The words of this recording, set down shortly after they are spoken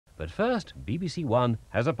But first, BBC One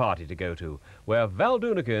has a party to go to, where Val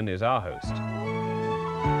Doonican is our host.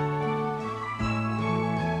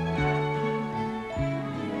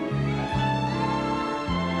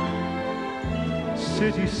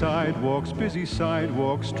 City sidewalks, busy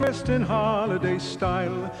sidewalks, dressed in holiday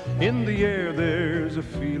style. In the air there's a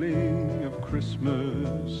feeling of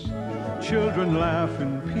Christmas. Children laugh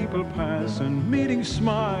and people pass, and meeting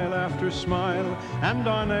smile after smile. And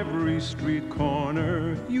on every street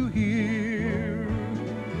corner you hear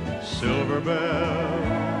silver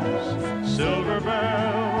bells, silver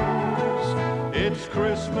bells. It's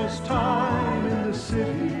Christmas time in the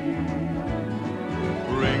city.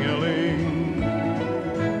 Ring-a-ling,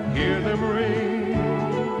 hear them ring,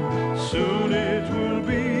 soon it will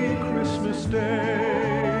be Christmas Day.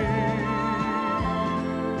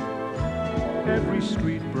 Every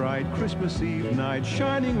street bright, Christmas Eve night,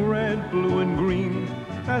 shining red, blue and green,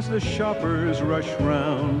 as the shoppers rush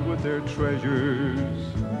round with their treasures.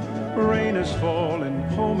 Rain is falling,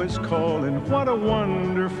 home is calling, what a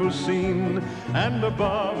wonderful scene, and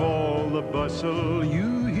above all the bustle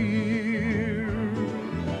you hear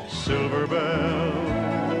silver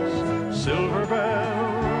bells, silver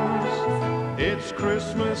bells, it's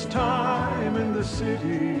Christmas time in the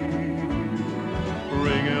city.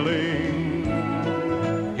 Ring-a-ling,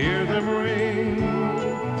 hear them ring,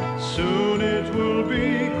 soon it will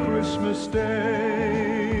be Christmas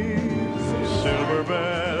Day. Silver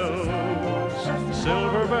bells,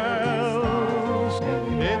 silver bells,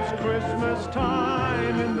 it's Christmas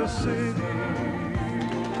time in the city.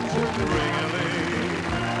 Ring-a-ling,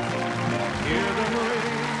 hear them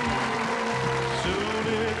ring, soon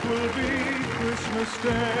it will be Christmas Day.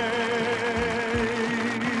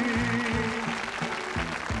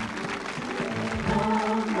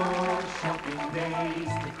 No more shopping days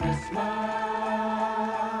to Christmas.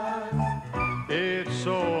 It's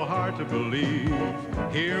so hard to believe,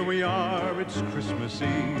 here we are, it's Christmas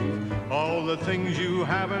Eve. All the things you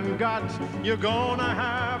haven't got, you're gonna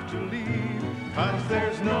have to leave. 'Cause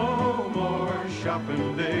there's no more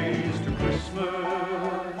shopping days to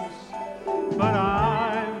Christmas. But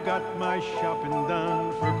I've got my shopping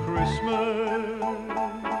done for Christmas.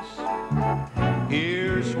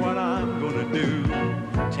 Here's what I'm gonna do.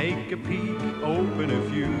 Take a peek, open a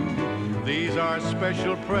few. These are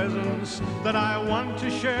special presents that I want to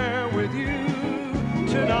share with you.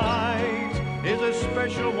 Tonight is a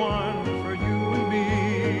special one for you and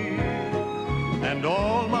me. And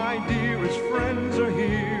all my dearest friends are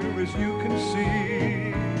here, as you can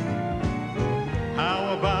see.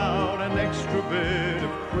 How about an extra bit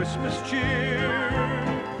of Christmas cheer?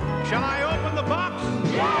 Shall I open the box?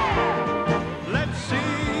 Yeah! Let's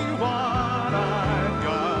see what I've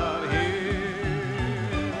got here.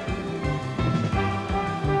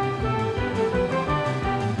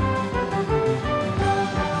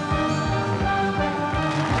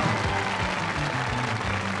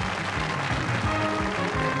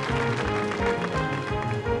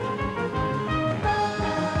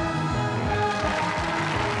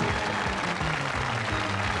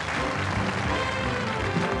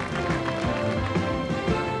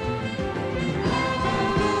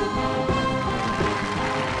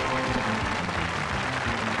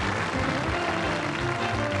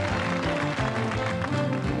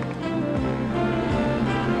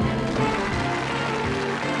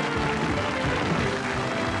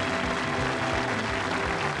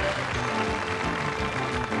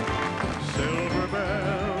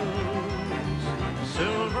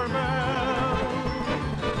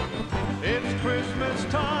 Christmas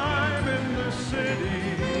time in the city.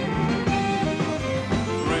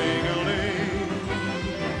 Ring-a-ling,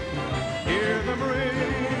 hear them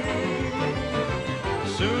ring.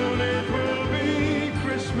 Soon it will be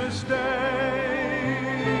Christmas Day.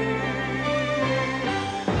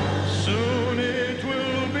 Soon it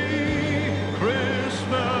will be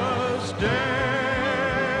Christmas Day.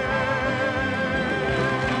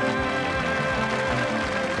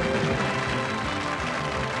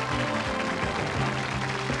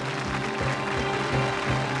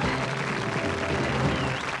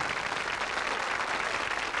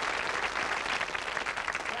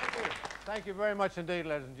 Thank you very much indeed,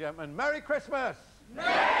 ladies and gentlemen. Merry Christmas! Merry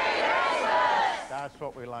Christmas! That's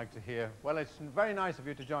what we like to hear. Well, it's very nice of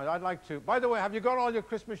you to join. I'd like to... By the way, have you got all your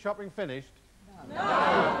Christmas shopping finished?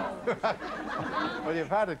 No. Well, you've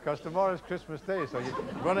had it, because tomorrow's Christmas Day, so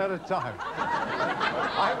you've run out of time.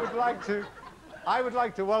 I would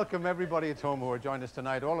like to welcome everybody at home who are joining us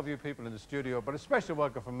tonight, all of you people in the studio, but a special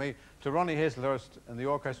welcome from me to Ronnie Hazelhurst and the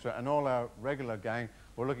orchestra and all our regular gang.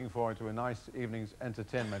 we're looking forward to a nice evening's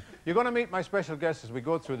entertainment. You're going to meet my special guests as we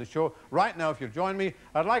go through the show. Right now, if you'll join me,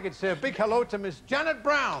 I'd like you to say a big hello to Miss Janet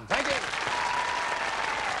Brown. Thank you.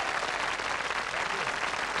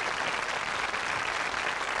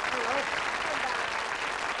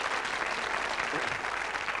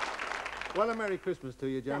 Well, a Merry Christmas to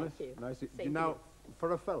you, Janet. Thank you. Nice. Same Now, to you.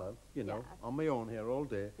 for a fella, you know, on my own here all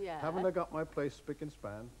day, Yeah. haven't I got my place spick and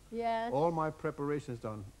span? Yes. All my preparations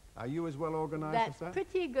done. Are you as well organised as That's that?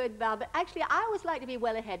 pretty good, Val. But actually, I always like to be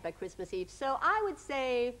well ahead by Christmas Eve, so I would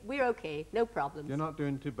say we're okay, no problems. You're not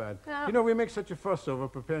doing too bad. No. You know, we make such a fuss over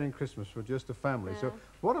preparing Christmas for just a family. So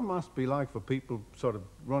what it must be like for people sort of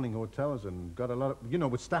running hotels and got a lot of, you know,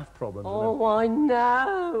 with staff problems. Oh, I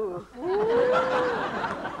know.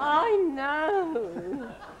 I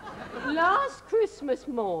know. Last Christmas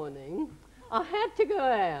morning, I had to go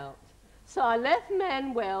out. So I left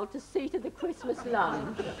Manuel to see to the Christmas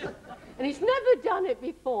lunch. And he's never done it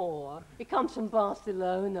before. He comes from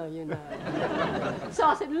Barcelona, you know. So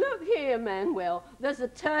I said, look here, Manuel, there's a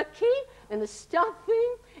turkey and the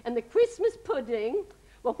stuffing and the Christmas pudding.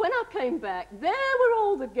 Well, when I came back, there were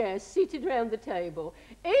all the guests seated around the table.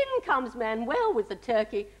 In comes Manuel with the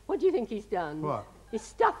turkey. What do you think he's done? What? He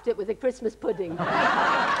stuffed it with the Christmas pudding. Well,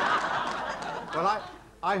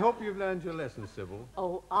 I hope you've learned your lesson, Sybil.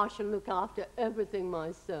 Oh, I shall look after everything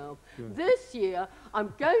myself. This year,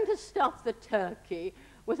 I'm going to stuff the turkey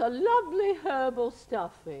with a lovely herbal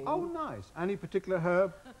stuffing. Oh, nice. Any particular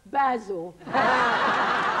herb? Basil.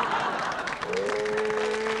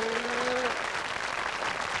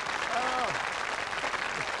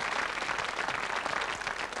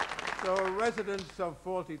 So, residents of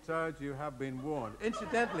Faulty Towers, you have been warned.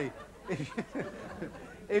 Incidentally,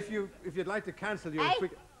 if you'd like to cancel your... Hey.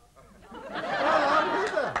 Hello,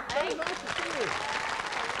 Lisa. Hey. Very nice to see you.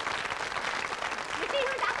 You see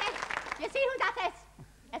who that is? You see who that is?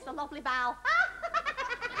 It's the lovely Val.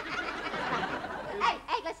 Hey,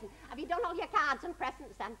 listen, have you done all your cards and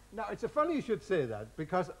presents then? Now, it's funny you should say that,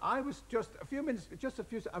 because I was just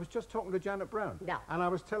I was just talking to Janet Brown. No. And I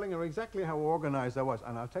was telling her exactly how organised I was.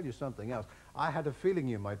 And I'll tell you something else. I had a feeling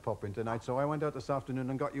you might pop in tonight, so I went out this afternoon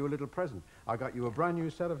and got you a little present. I got you a brand new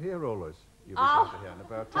set of hair rollers. You'll be glad to hear in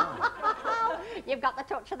about time. You've got the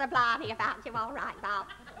touch of the blarney about you, all right, Val.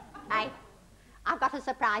 Hey, I've got a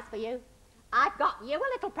surprise for you. I've got you a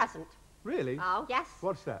little present. Really? Oh, yes.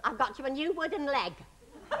 What's that? I've got you a new wooden leg.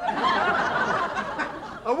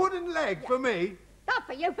 A wooden leg for me? Not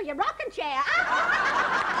for you, for your rocking chair.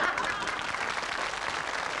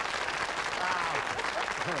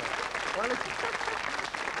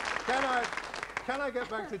 Well, can I get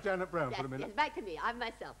back to Janet Brown for a minute? Yes, back to me. I'm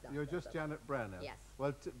myself now. You're just Janet Brown now? Yes.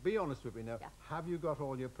 Well, be honest with me now. Yeah. Have you got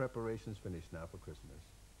all your preparations finished now for Christmas?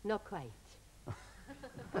 Not quite.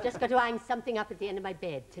 Just got to hang something up at the end of my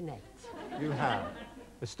bed tonight. You have.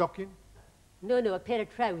 A stocking? No, a pair of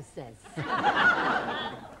trousers.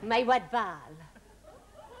 My word, Val.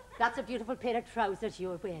 That's a beautiful pair of trousers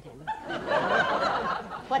you're wearing.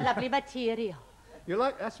 What lovely material. You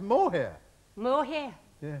like, that's mohair. Mohair.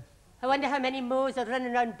 Yes. I wonder how many moors are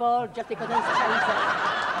running around bald just because of those trousers.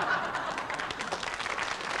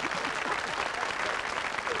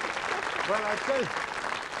 Well, I tell you,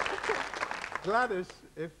 Gladys,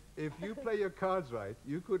 if you play your cards right,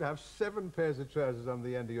 you could have 7 pairs of trousers on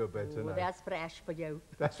the end of your bed Oh, tonight. that's fresh for you.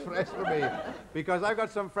 That's fresh for me. Because I've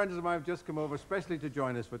got some friends of mine who've just come over, especially to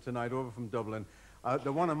join us for tonight, over from Dublin.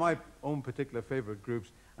 They're one of my own particular favourite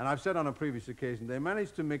groups. And I've said on a previous occasion, they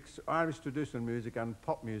managed to mix Irish traditional music and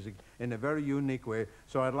pop music in a very unique way.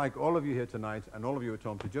 So I'd like all of you here tonight, and all of you at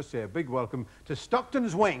home, to just say a big welcome to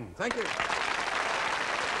Stockton's Wing. Thank you.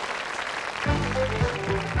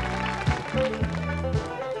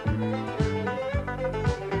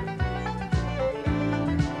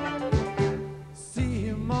 See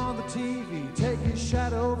him on the TV, take his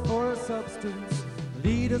shadow for a substance,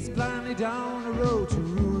 lead us blindly down the road to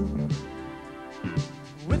ruin.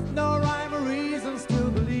 With no rhyme or reason, still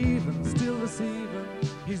believing, still deceiving,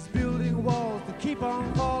 he's building walls that keep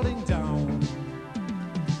on falling down.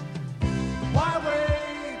 Why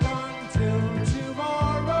wait until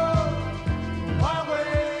tomorrow? Why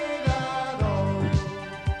wait at all?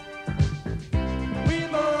 We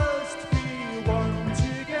must be one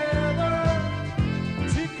together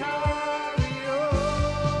to carry on.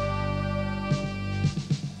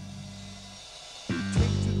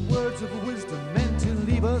 Tainted words of wisdom meant to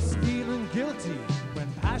leave us feeling guilty,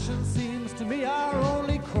 when passion seems to me our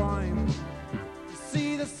only crime.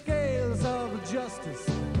 See the scales of justice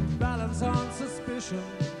balance on suspicion.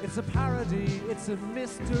 It's a parody, it's a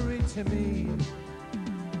mystery to me.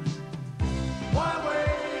 Why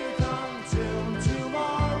wait until tomorrow?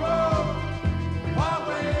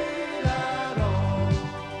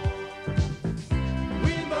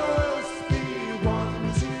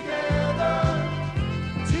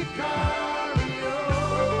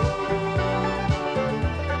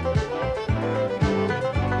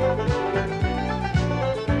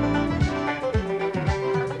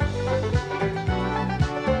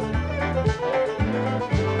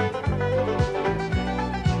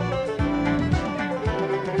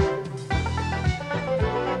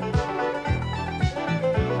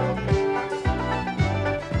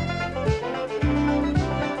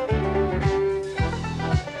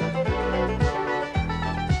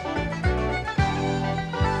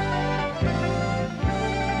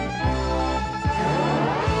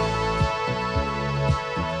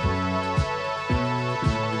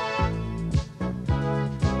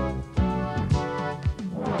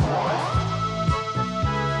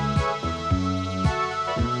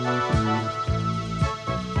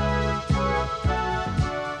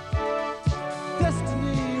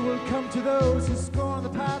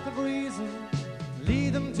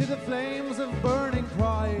 the flames of burning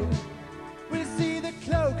pride. We see the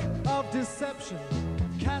cloak of deception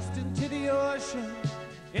cast into the ocean.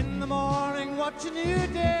 In the morning, watch a new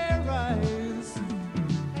day rise.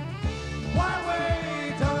 Why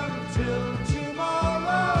wait until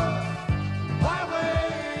tomorrow? Why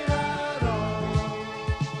wait at all?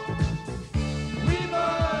 We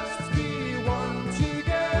must be one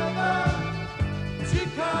together to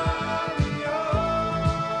carry on.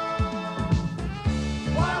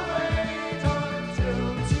 Why wait until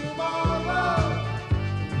tomorrow?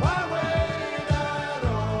 Why wait at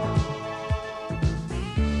all?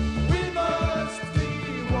 We must be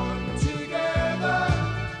one together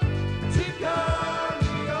to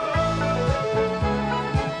carry on.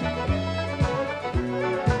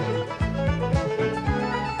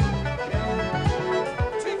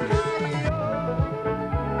 To carry on.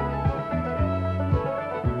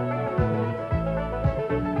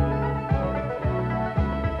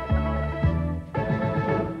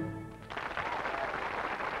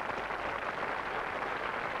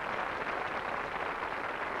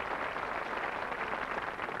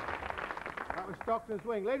 That was Stockton's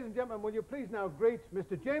Wing. Ladies and gentlemen, will you please now greet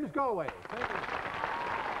Mr. James Galway? Thank you.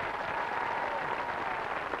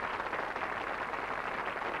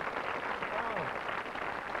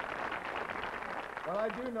 Well, I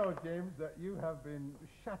do know, James, that you have been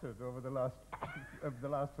shattered over the last of the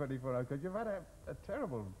last 24 hours because you've had a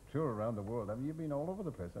terrible tour around the world. I mean, you've been all over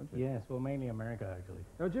the place, haven't you? Yes, well, mainly America, actually.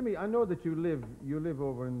 Now, Jimmy, I know that you live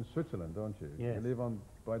over in Switzerland, don't you? Yes. You live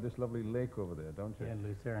by this lovely lake over there, don't you? Yeah, in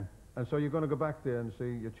Lucerne. And so you're going to go back there and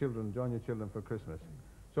see your children, join your children for Christmas.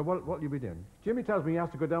 So what'll you be doing? Jimmy tells me he has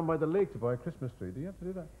to go down by the lake to buy a Christmas tree. Do you have to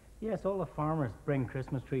do that? Yes, all the farmers bring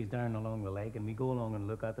Christmas trees down along the lake, and we go along and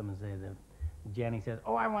look at them and say that Jenny says,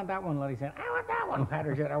 "Oh, I want that one." Lottie said, "I want that one."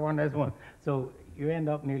 Patrick said, "I want this one." So you end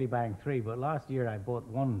up nearly buying three. But last year I bought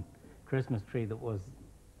one Christmas tree that was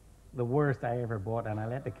the worst I ever bought, and I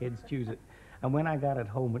let the kids choose it. And when I got it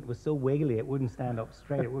home, it was so wiggly, it wouldn't stand up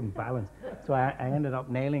straight, it wouldn't balance. So I ended up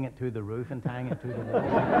nailing it to the roof and tying it to the wall.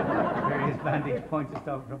 Various vantage points to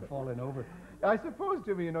stop it from falling over. I suppose,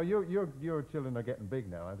 Jimmy, you know, your children are getting big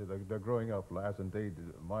now, aren't they? They're growing up, as indeed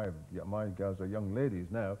my girls are young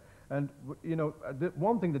ladies now. And, you know, the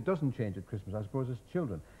one thing that doesn't change at Christmas, I suppose, is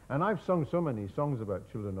children. And I've sung so many songs about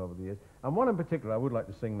children over the years. And one in particular I would like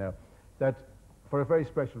to sing now, that for a very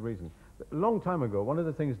special reason. A long time ago, one of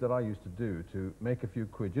the things that I used to do to make a few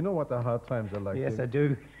quid, you know what the hard times are like? Yes, I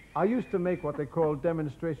do. I used to make what they call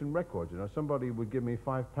demonstration records. You know, somebody would give me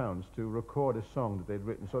 £5 to record a song that they'd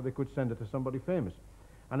written so they could send it to somebody famous.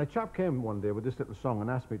 And a chap came one day with this little song and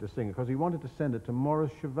asked me to sing it because he wanted to send it to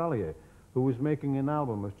Maurice Chevalier, who was making an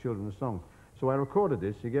album of children's songs. So I recorded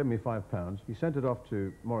this, he gave me £5, he sent it off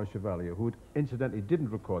to Maurice Chevalier, who incidentally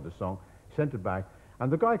didn't record the song, sent it back, and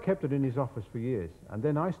the guy kept it in his office for years. And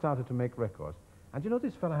then I started to make records. And you know,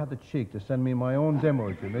 this fella had the cheek to send me my own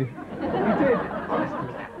demo, Jimmy. He did, honestly.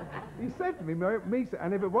 He said to me,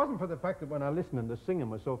 and if it wasn't for the fact that when I listened and the singing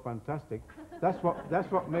was so fantastic, that's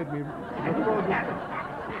what made me record this.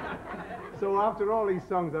 So after all these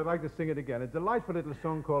songs, I'd like to sing it again. A delightful little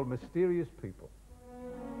song called Mysterious People.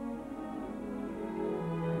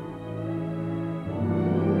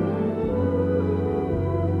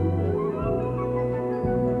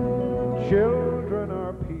 Children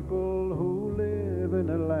are people who live in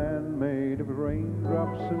a land made of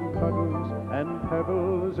raindrops and puddles and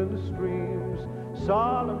pebbles and streams,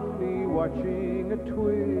 solemnly watching a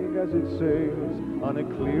twig as it sails on a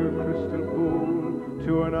clear crystal pool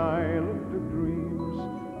to an island of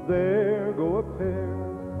dreams. There go a pair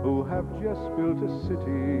who have just built a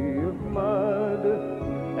city of mud,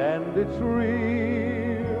 and it's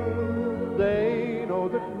real. They know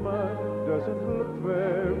that mud doesn't look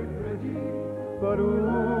very pretty, but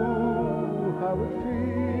ooh, how it feels.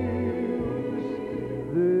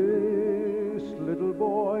 This little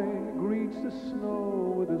boy greets the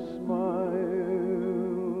snow with a smile,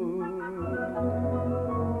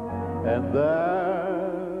 and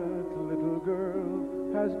that little girl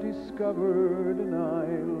has discovered an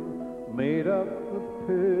isle made up of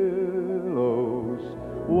pillows.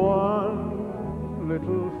 One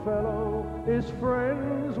little fellow is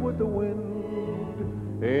friends with the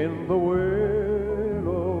wind in the willows.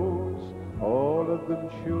 All of them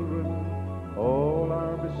children, all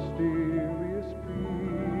are mysterious people.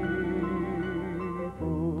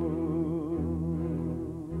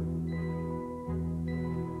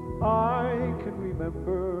 I can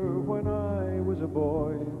remember when I was a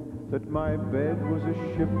boy that my bed was a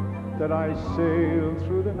ship that I sailed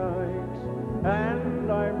through the night,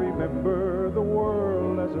 and I remember the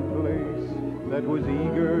world as a place that was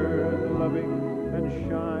eager and loving and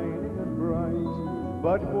shining and bright.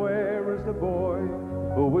 But where is the boy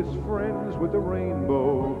who was friends with the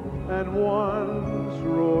rainbow and once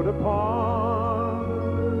rode upon?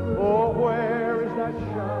 Oh, where is that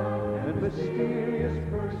shy and mysterious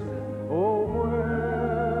person? Oh,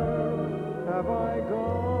 where have I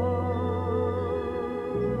gone?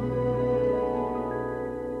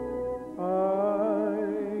 I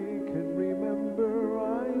can remember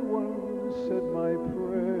I once said my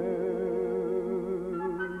prayer,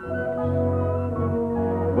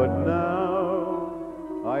 but now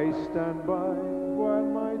I stand by while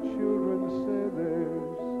my children say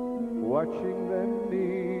theirs, watching them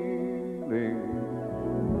kneeling,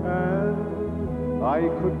 and I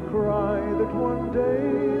could cry that one day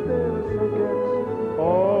they'll forget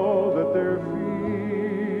all that they're feeling.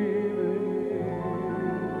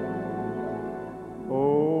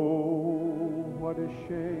 Oh, what a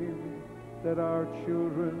shame that our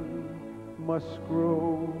children must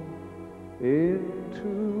grow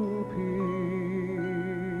into people.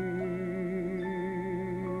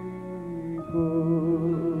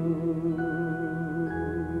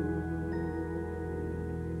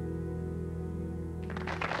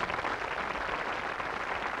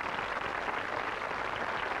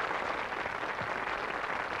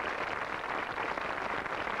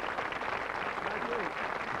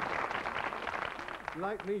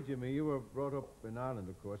 Like me, Jimmy, you were brought up in Ireland,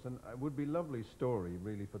 of course, and it would be a lovely story,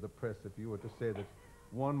 really, for the press if you were to say that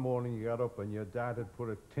one morning you got up and your dad had put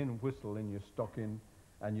a tin whistle in your stocking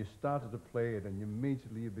and you started to play it and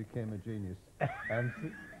immediately you became a genius and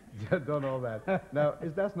done all that. Now,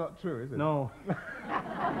 that's not true, is it? No.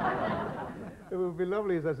 It would be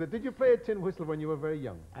lovely, as I said. Did you play a tin whistle when you were very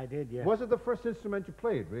young? I did, yeah. Was it the first instrument you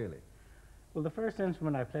played, really? Well, the first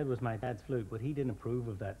instrument I played was my dad's flute, but he didn't approve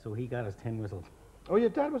of that, so he got his tin whistle. Oh, your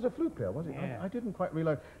dad was a flute player, was he? Yeah. I didn't quite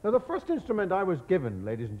realize. Now, the first instrument I was given,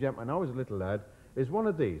 ladies and gentlemen, I was a little lad, is one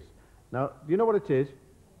of these. Now, do you know what it is?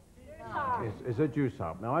 It's a juice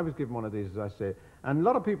harp. Now, I was given one of these, as I say, and a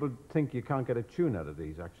lot of people think you can't get a tune out of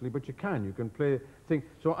these, actually, but you can. You can play thing.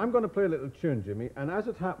 So I'm going to play a little tune, Jimmy, and as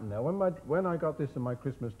it happened now, when I got this in my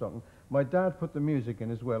Christmas stocking, my dad put the music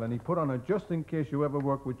in as well, and he put on a just in case you ever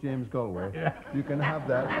work with James Galway, you can have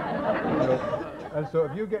that. You know. And so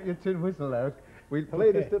if you get your tin whistle out, we'll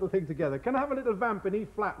play this little thing together. Can I have a little vamp in E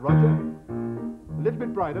flat, Roger? A little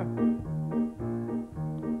bit brighter.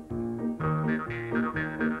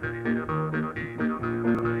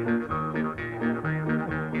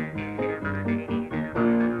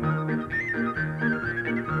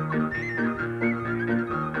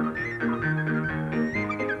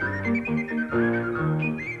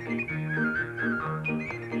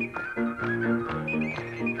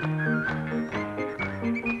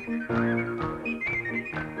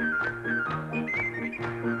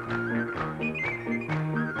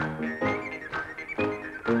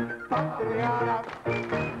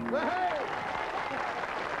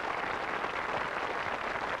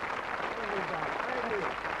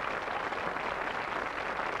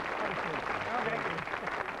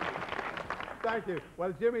 Thank you.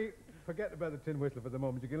 Well, Jimmy, forget about the tin whistle for the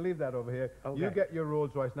moment. You can leave that over here. Okay. You get your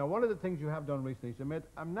Rolls Royce. Now, one of the things you have done recently is you made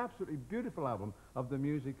an absolutely beautiful album of the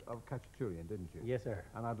music of Khachaturian, didn't you? Yes, sir.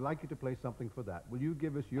 And I'd like you to play something for that. Will you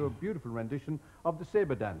give us your beautiful rendition of the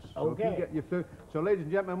Sabre Dance? So okay. If you get your flute. So, ladies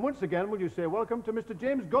and gentlemen, once again, will you say welcome to Mr.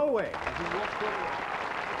 James Galway? As he walks forward.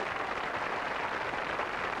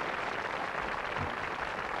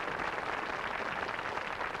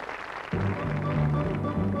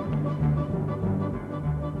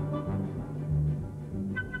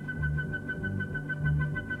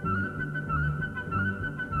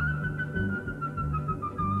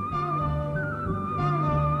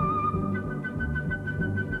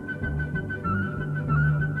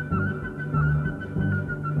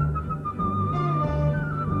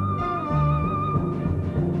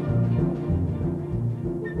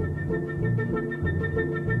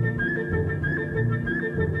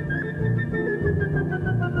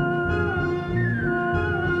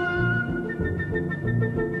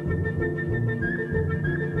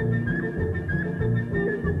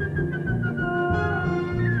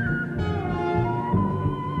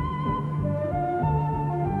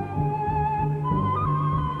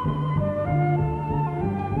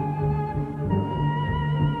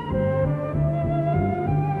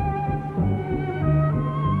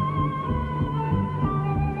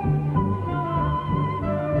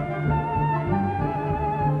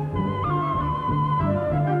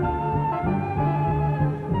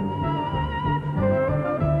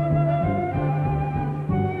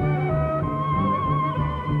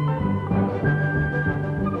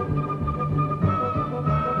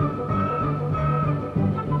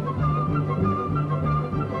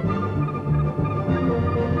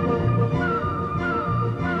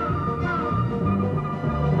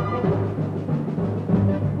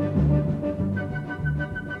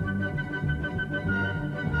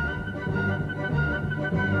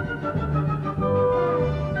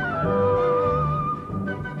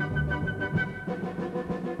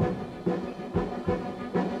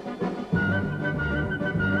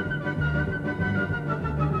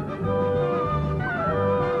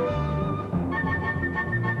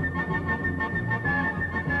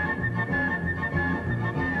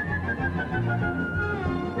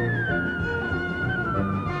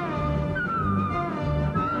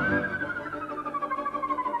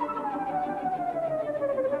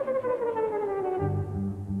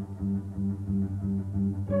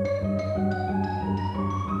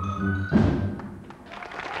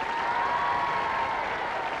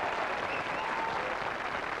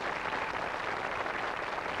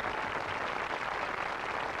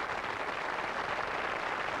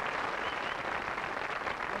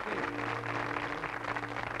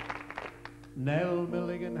 Nell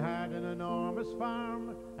Milligan had an enormous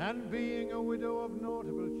farm, and being a widow of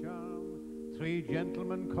notable charm, 3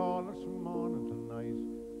 gentlemen callers from morning till night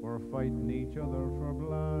were fighting each other for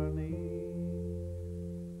Blarney.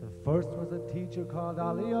 The first was a teacher called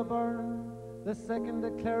Ollie O'Byrne, the second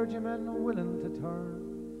a clergyman willing to turn.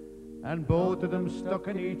 And both of them stuck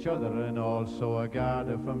in each other, and also a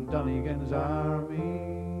Garda from Doonican's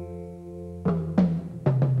army.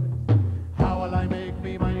 How will I make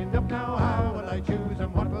me mind up now? How will I choose,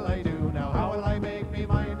 and what will I do now? How will I make me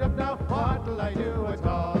mind up now? What will I do at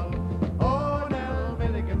all? Oh, Nell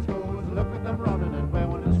Milligan's fools, look at them running and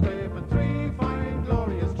bowing and scraping 3 fine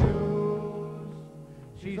glorious Jews.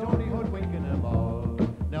 She's only hoodwinking them all.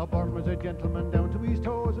 Now Burn was a gentleman down to his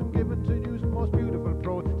toes, and given to using most beautiful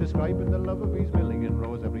prose, describing the love of his Milligan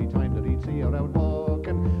Rose every time that he'd see her out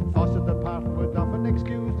walking. Fawcett the part would often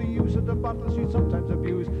excuse the use of the bottle she'd sometimes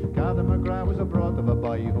abuse. Gather McGrath was a broad of a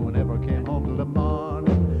boy who never came home till the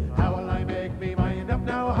morning. How will I make me mind up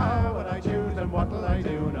now? How will I choose, and what will I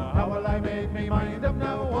do now? How will I make me mind up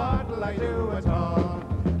now? What will I do at all?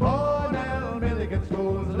 Oh, Nell Milligan's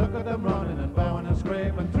fools, look at them running and bowing and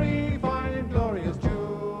scraping 3 fine glorious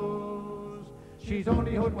Jews. She's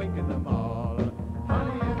only hoodwinking them all.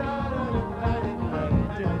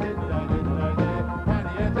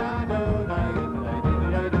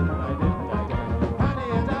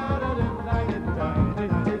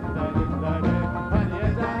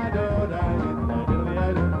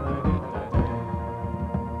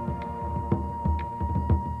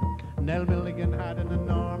 Nell Milligan had an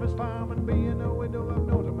enormous farm, and being a widow of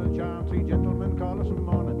notable charm, 3 gentlemen callers from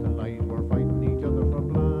morning till night were fighting each other for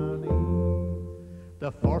Blarney.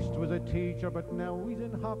 The first was a teacher, but now he's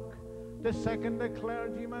in hock. The second a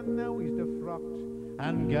clergyman, now he's defrocked.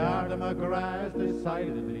 And Garda McGrath is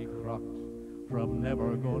decidedly crocked from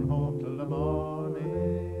never going home till the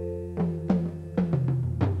morning.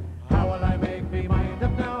 How will I make me mind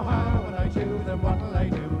up now? How will I choose, and what will I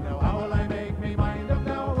do now? How will I make me mind up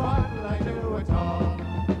now? What will I do at all?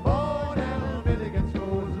 Oh, Nell Milligan's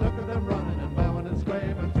fools, look at them running and bowing and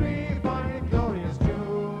scraping 3 fine glorious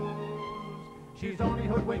Jews. She's only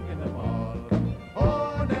hoodwinking them all.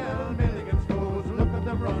 Oh, Nell Milligan's fools, look at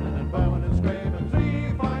them running and bowing and scraping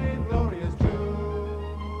 3 fine glorious Jews.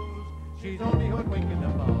 She's only hoodwinking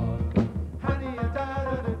them all.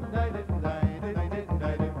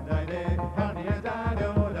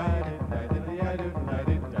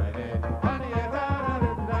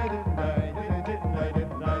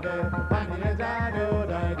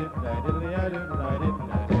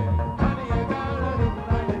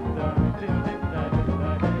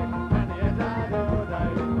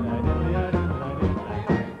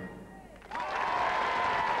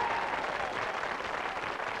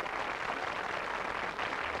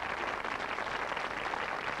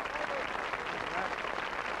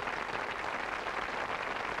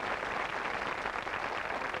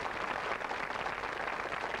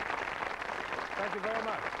 Thank you very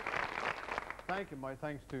much. Thank you. My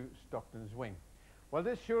thanks to Stockton's Wing. Well,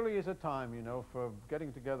 this surely is a time, you know, for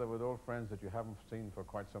getting together with old friends that you haven't seen for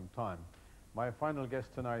quite some time. My final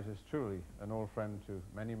guest tonight is truly an old friend to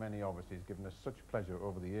many, many of us. He's given us such pleasure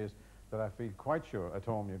over the years that I feel quite sure at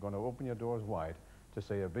home you're going to open your doors wide to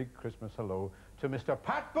say a big Christmas hello to Mr.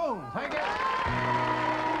 Pat Boone. Thank you.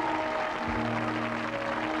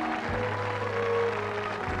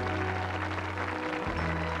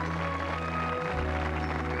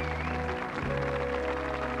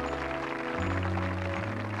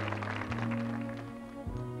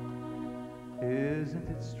 Isn't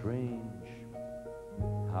it strange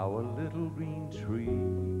how a little green tree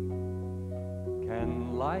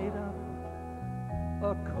can light up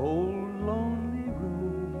a cold, lonely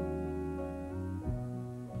room,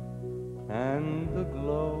 and the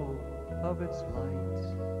glow of its light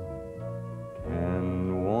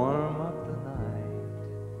can warm up the night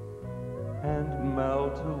and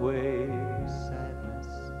melt away sadness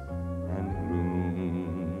and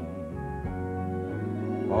gloom.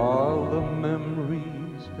 All the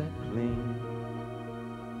memories that cling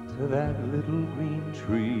to that little green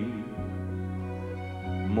tree,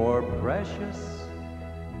 more precious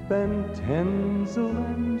than tinsel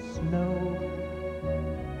and snow,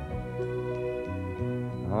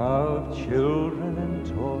 of children and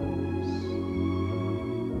toys,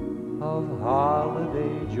 of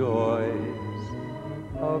holiday joys,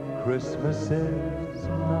 of Christmases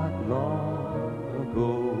not long ago.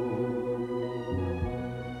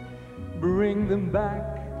 Bring them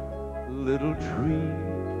back, little tree,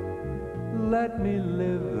 let me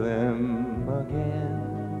live them again.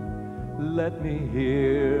 Let me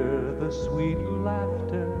hear the sweet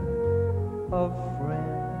laughter of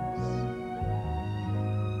friends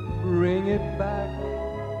Bring it back,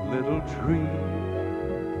 little tree,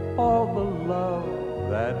 all the love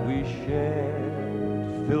that we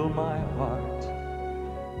shared. Fill my heart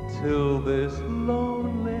till this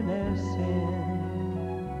loneliness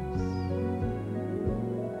ends.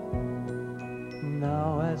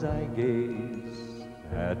 Now as I gaze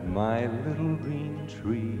at my little green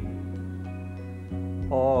tree,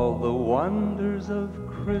 all the wonders of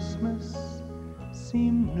Christmas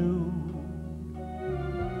seem new.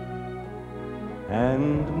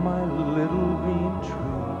 And my little green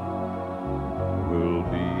tree will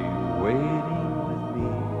be waiting with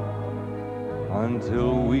me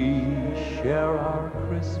until we share our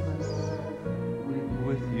Christmas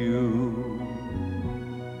with you.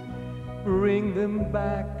 Bring them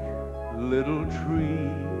back, little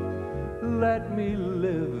tree, let me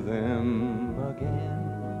live them again.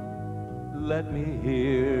 Let me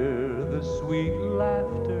hear the sweet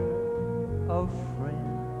laughter of friends.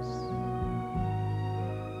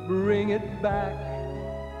 Bring it back,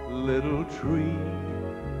 little tree,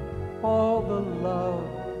 all the love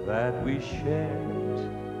that we shared.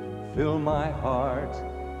 Fill my heart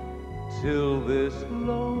till this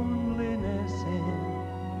loneliness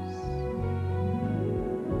ends.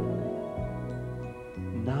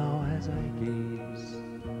 Now as I gaze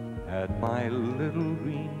at my little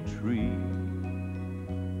green tree,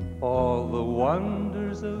 all the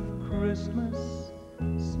wonders of Christmas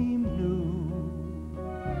seem new.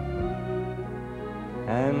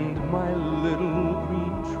 And my little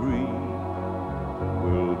green tree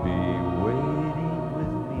will be waiting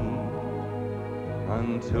with me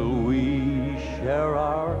until we share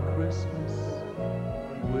our Christmas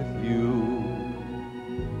with you.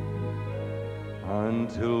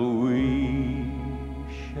 Until we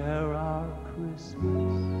share our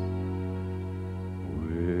Christmas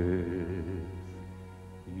with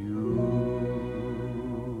you.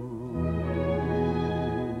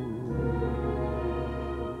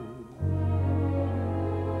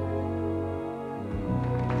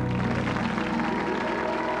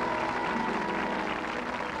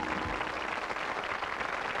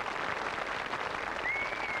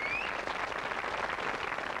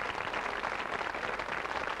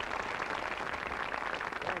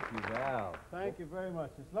 Val. Thank you very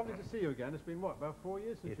much. It's lovely to see you again. It's been, what, about 4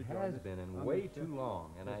 years since you It joined has us? been, and On way this too show.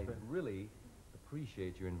 long, and It's I been- really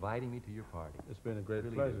appreciate you inviting me to your party. It's been a great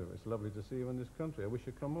Really pleasure. do. It's lovely to see you in this country. I wish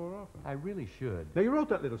you'd come more often. I really should. Now, you wrote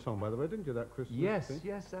that little song, by the way, didn't you, that Christmas Yes, thing?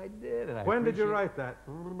 yes, I did. And I When did you appreciate- write that?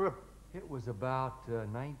 It was about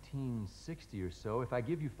 1960 or so. If I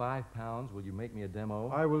give you £5, will you make me a demo?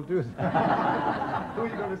 I will do that. Who are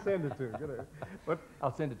you going to send it to? But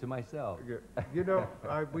I'll send it to myself. you know,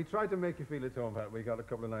 we tried to make you feel at home, Pat. We got a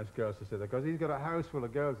couple of nice girls to sit there, because he's got a house full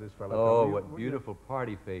of girls, this fellow. Oh, We- what we- beautiful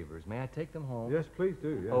party favors. May I take them home? Yes, please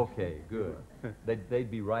do. Yes. Okay, good.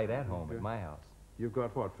 They'd be right at home at my house. You've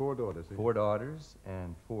got, what, 4 daughters? 4 daughters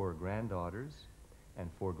and 4 granddaughters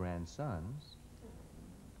and 4 grandsons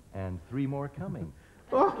and 3 more coming.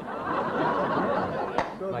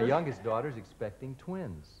 My youngest daughter's expecting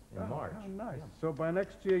twins in March. How nice. So by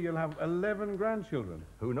next year, you'll have 11 grandchildren.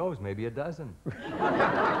 Who knows, maybe a dozen. That's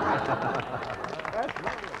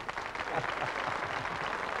lovely.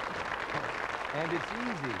 And it's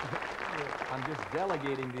easy. I'm just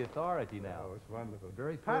delegating the authority now. Oh, it's wonderful.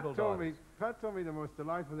 Very Pat fertile told daughters. me, Pat told me the most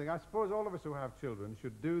delightful thing. I suppose all of us who have children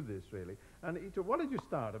should do this, really. And what did you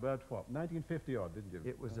start? About what? 1950 odd, didn't you?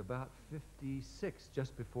 It was about 56,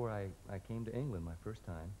 just before I came to England my first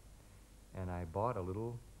time. And I bought a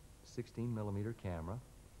little 16mm camera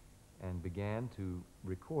and began to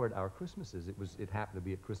record our Christmases. It happened to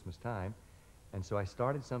be at Christmas time. And so I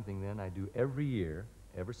started something then I do every year,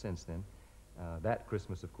 ever since then. That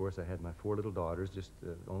Christmas, of course, I had my 4 little daughters, just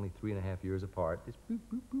only 3.5 years apart, just boop,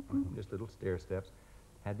 boop, boop, boop, just little stair steps.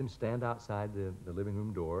 Had them stand outside the living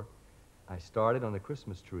room door. I started on the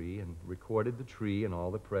Christmas tree and recorded the tree and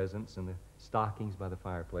all the presents and the stockings by the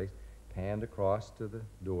fireplace, panned across to the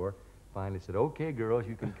door, finally said, "Okay, girls,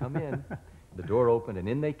 you can come in." The door opened, and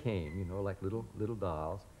in they came, you know, like little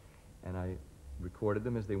dolls. And I recorded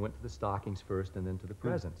them as they went to the stockings first and then to the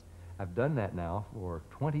presents. I've done that now for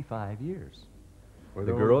 25 years. Well,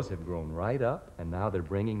 The girls have grown right up, and now they're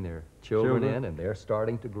bringing their children in, and they're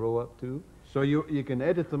starting to grow up, too. So you can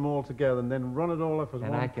edit them all together and then run it all up as And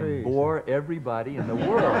one I can piece. bore everybody in the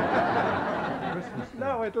world. Christmas time.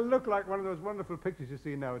 No, it'll look like one of those wonderful pictures you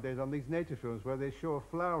see nowadays on these nature films where they show a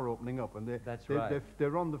flower opening up and That's right. they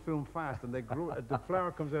run the film fast and they grow. The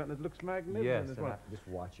flower comes out and it looks magnificent Yes, as and well. I just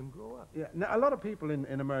watch them grow up. Yeah. Now, a lot of people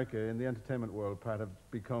in America, in the entertainment world, Pat, have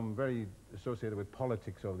become very associated with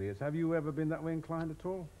politics over the years. Have you ever been that way inclined at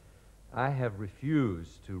all? I have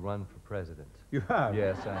refused to run for president. You have?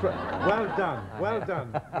 Yes, I have. Well done, I well have.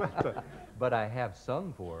 done, well done. But I have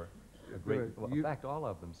sung for a great, Good. well, in fact, all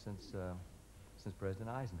of them since President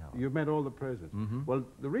Eisenhower. You've met all the presidents. Mhm. Well,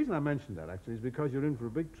 the reason I mentioned that, actually, is because you're in for a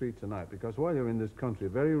big treat tonight, because while you're in this country, a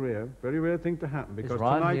very rare thing to happen, because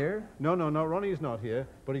Ron tonight... here? No, Ronnie is not here,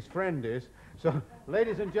 but his friend is. So,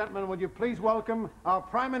 ladies and gentlemen, would you please welcome our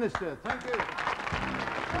Prime Minister. Thank you.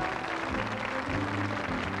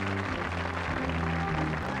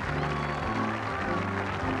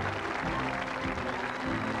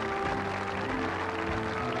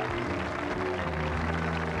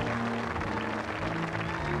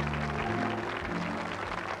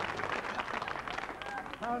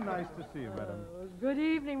 How nice to see you, madam. Good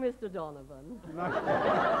evening, Mr. Donovan.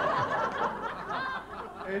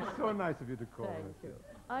 It's so nice of you to call Thank us. you.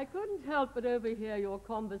 I couldn't help but overhear your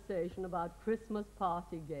conversation about Christmas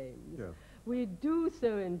party games. Yes. We do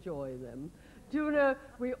so enjoy them. Do you know,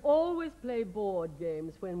 we always play board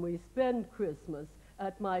games when we spend Christmas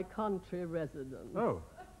at my country residence. Oh,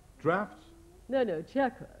 drafts? No,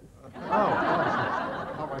 checkers.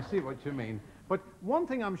 Oh, I see what you mean. But one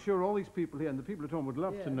thing I'm sure all these people here and the people at home would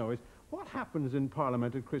love to Yes. know is, what happens in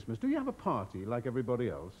Parliament at Christmas? Do you have a party like everybody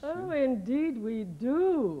else? Oh, indeed we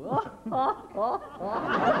do. We're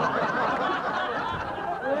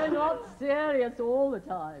not serious all the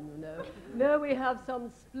time, you know. No, we have some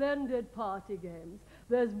splendid party games.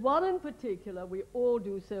 There's one in particular we all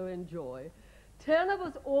do so enjoy. 10 of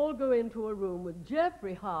us all go into a room with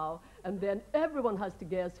Geoffrey Howe, and then everyone has to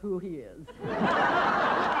guess who he is.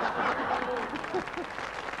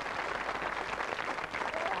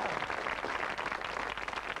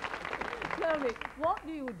 Tell me, what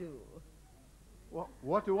do you do?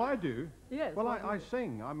 What do I do? Yes. Well, what do you I do?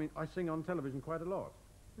 sing. I mean, I sing on television quite a lot.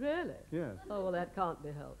 Really? Yes. Oh, well, that can't be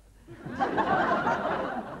helped.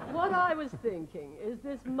 What I was thinking is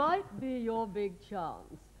this might be your big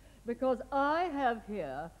chance, because I have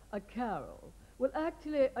here a carol, well,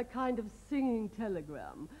 actually a kind of singing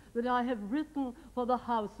telegram that I have written for the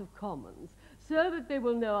House of Commons, so that they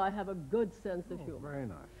will know I have a good sense of humor. Very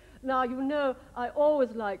nice. Now, you know, I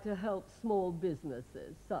always like to help small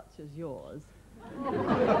businesses, such as yours.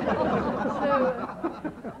 So,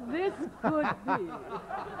 this could be...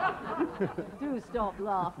 Do stop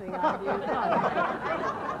laughing, Andy.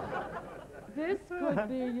 This could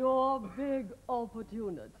be your big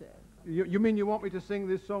opportunity. You mean you want me to sing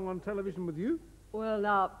this song on television with you? Well,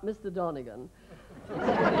 now, Mr. Donegan,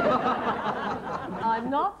 I'm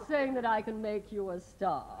not saying that I can make you a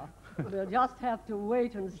star. We'll just have to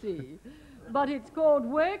wait and see. But it's called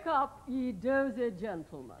Wake Up, Ye Dozy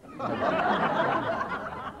Gentlemen.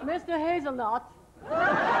 Mr. Hazelnut.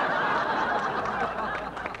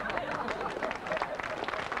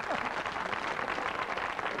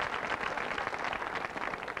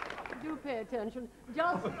 Do pay attention.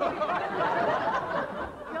 Just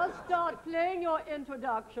start playing your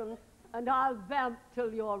introduction, and I'll vamp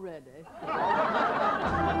till you're ready.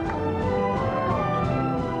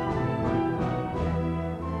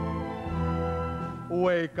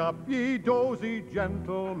 Wake up, ye dozy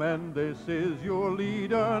gentlemen, this is your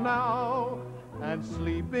leader now. And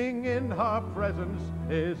sleeping in her presence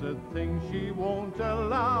is a thing she won't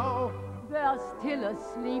allow. They're still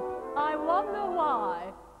asleep. I wonder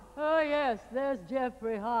why. Oh, yes, there's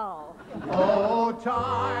Geoffrey Howe. Oh,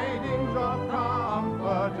 tidings of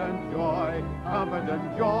comfort and joy, comfort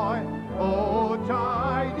and joy. Oh,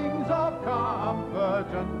 tidings of comfort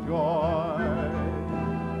and joy.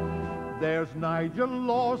 There's Nigel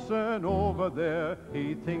Lawson over there,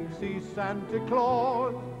 he thinks he's Santa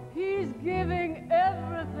Claus. He's giving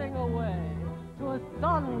everything away to a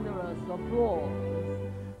thunderous applause.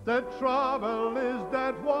 The trouble is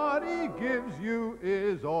that what he gives you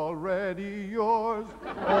is already yours.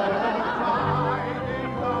 Oh,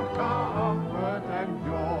 tidings of comfort and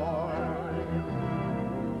joy.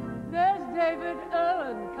 There's David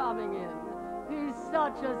Owen coming in. He's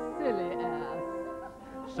such a silly ass.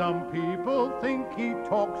 Some people think he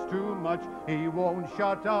talks too much, he won't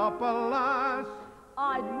shut up, alas.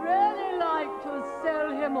 I'd really like to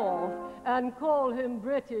sell him off and call him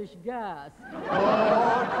British Gas.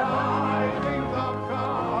 Oh, tidings of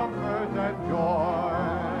comfort and joy.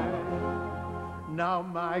 Now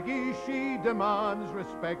Maggie, she demands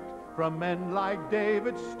respect from men like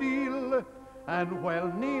David Steele. And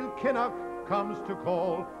when Neil Kinnock comes to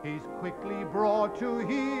call, he's quickly brought to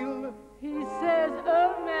heel. He says,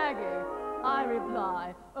 "Oh, Maggie." I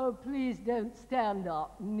reply, "Oh, please don't stand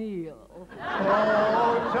up, kneel."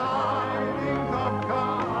 Oh, tidings of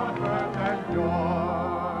comfort and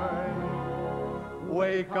joy.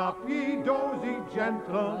 wake up, ye dozy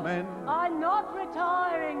gentlemen. I'm not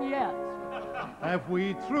retiring yet. If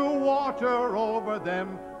we threw water over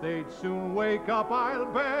them, they'd soon wake up, I'll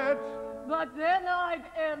bet. But then I'd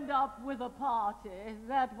end up with a party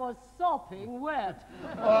that was sopping wet.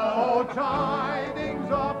 Oh, tidings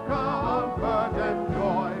of comfort and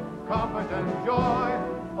joy, comfort and joy.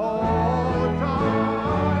 Oh,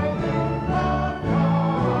 tidings of comfort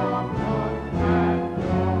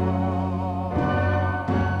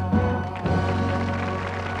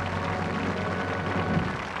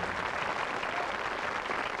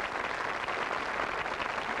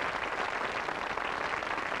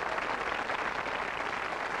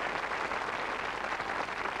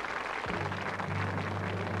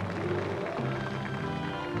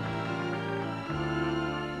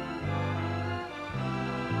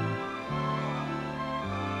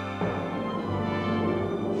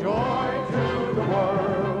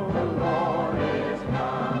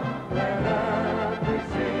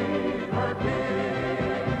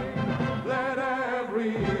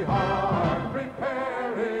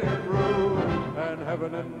and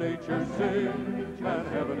heaven and nature sing, and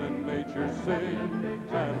heaven and nature sing,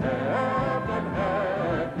 and heaven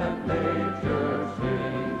and nature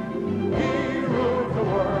sing. He rules the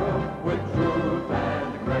world with truth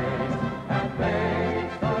and grace, and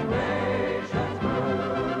makes the nations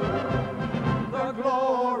move. The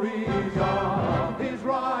glories of his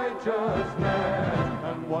righteousness,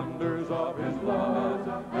 and wonders of his love,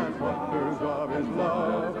 and wonders of his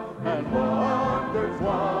love, and wonders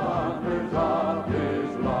of his love.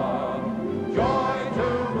 Joy to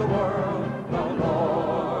the world, the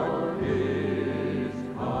Lord is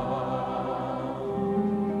come.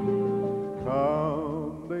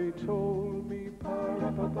 Come, they told me,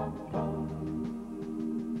 pa-ra-pa-pum-pum,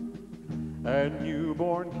 and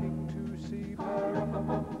newborn king to see,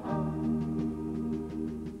 pa-ra-pa-pum-pum.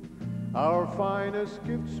 Our finest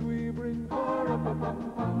gifts we bring,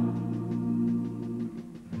 pa-ra-pa-pum-pum,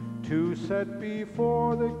 to set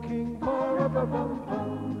before the king.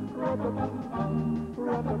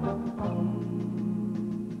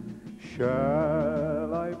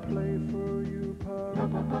 Shall I play for you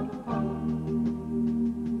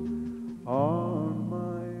on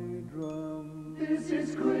my drum? This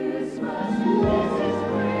is Christmas, this is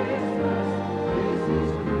Christmas, this is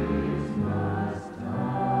Christmas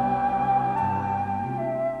time.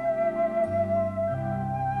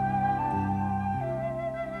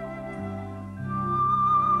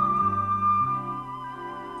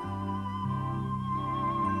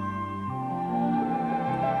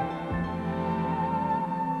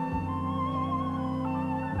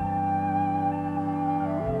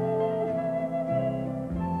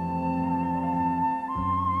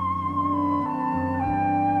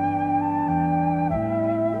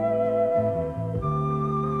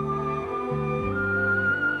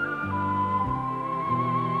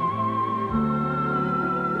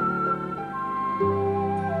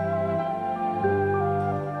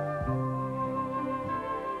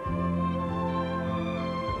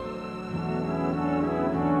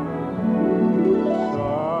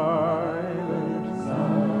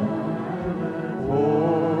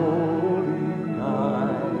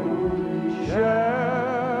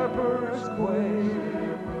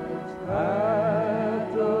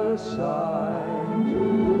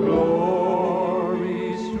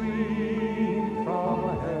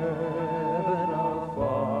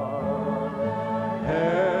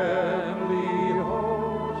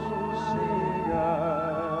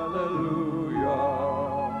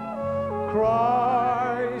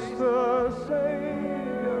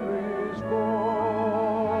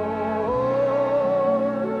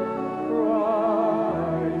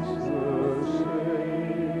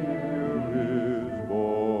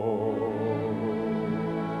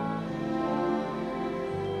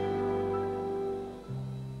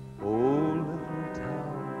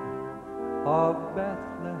 of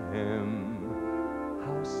Bethlehem,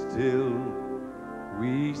 how still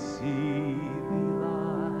we see thee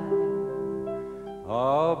lie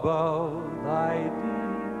above thy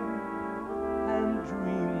deep and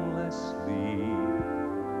dreamless sleep.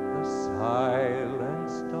 The silent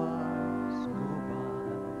stars go by,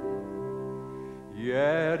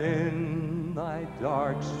 yet in thy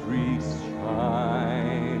dark streets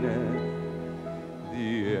shineth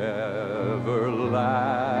the everlasting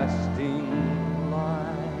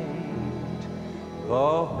light.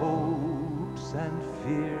 The hopes and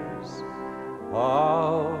fears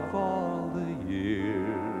of all the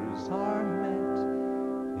years are met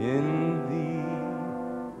in thee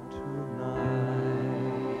tonight.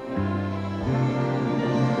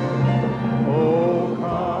 Oh,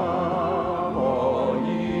 come, all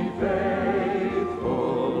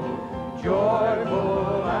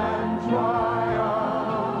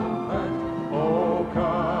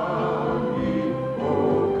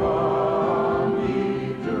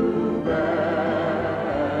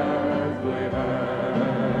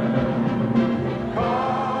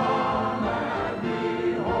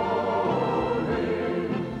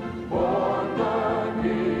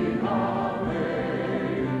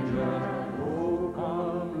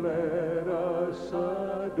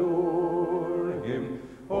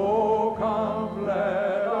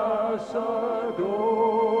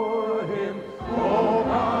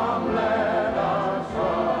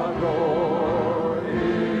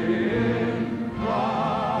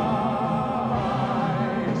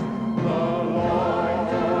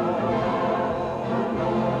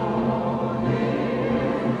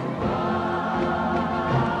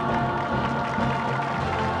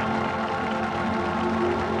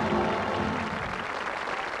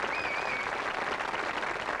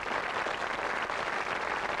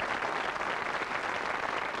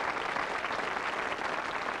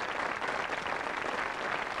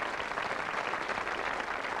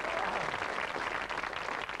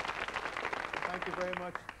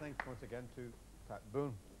much. Thanks once again to Pat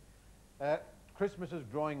Boone. Christmas is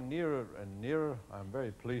drawing nearer and nearer, I'm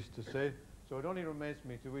very pleased to say. So it only remains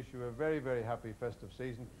me to wish you a very, very happy festive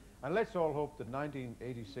season. And let's all hope that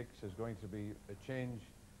 1986 is going to be a change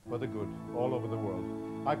for the good all over the world.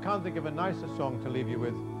 I can't think of a nicer song to leave you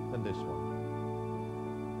with than this one.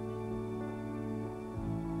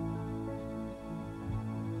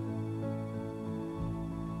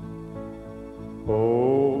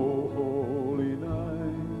 Oh, holy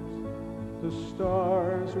night, the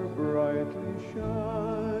stars are brightly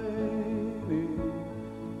shining.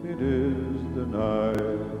 It is the night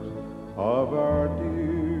of our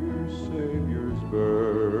dear Savior's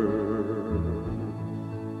birth.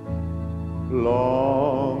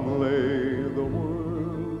 Long lay the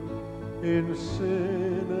world in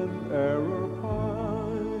sin and error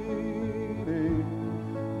pining,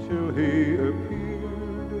 till he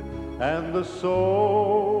appeared and the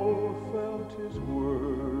soul felt his worth.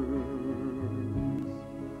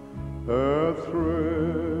 A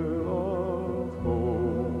thrill of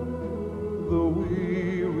hope, the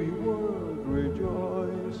weary world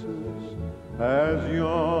rejoices as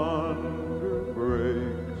yonder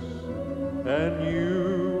breaks a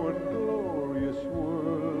new and glorious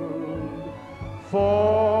world.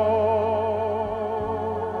 Fall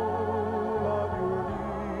on your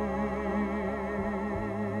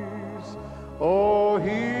knees, oh,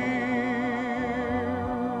 hear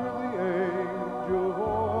the angel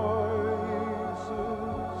voices,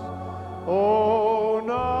 oh,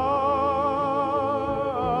 night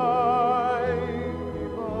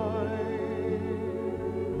divine,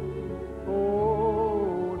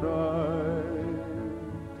 oh, night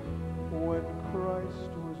when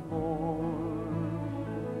Christ was born,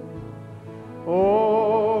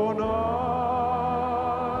 oh, night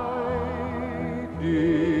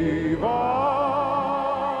divine,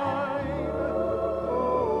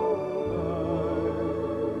 oh, night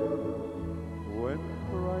when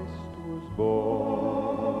Christ was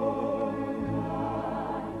born.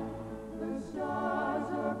 The stars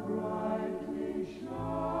are brightly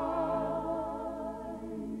shining.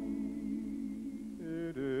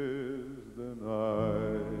 It is the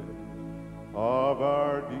night of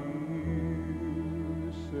our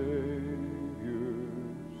dear Savior's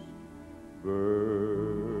birth.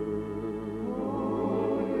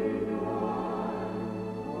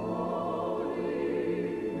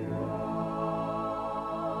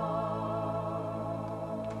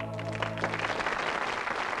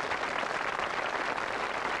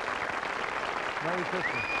 Merry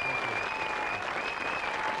Christmas.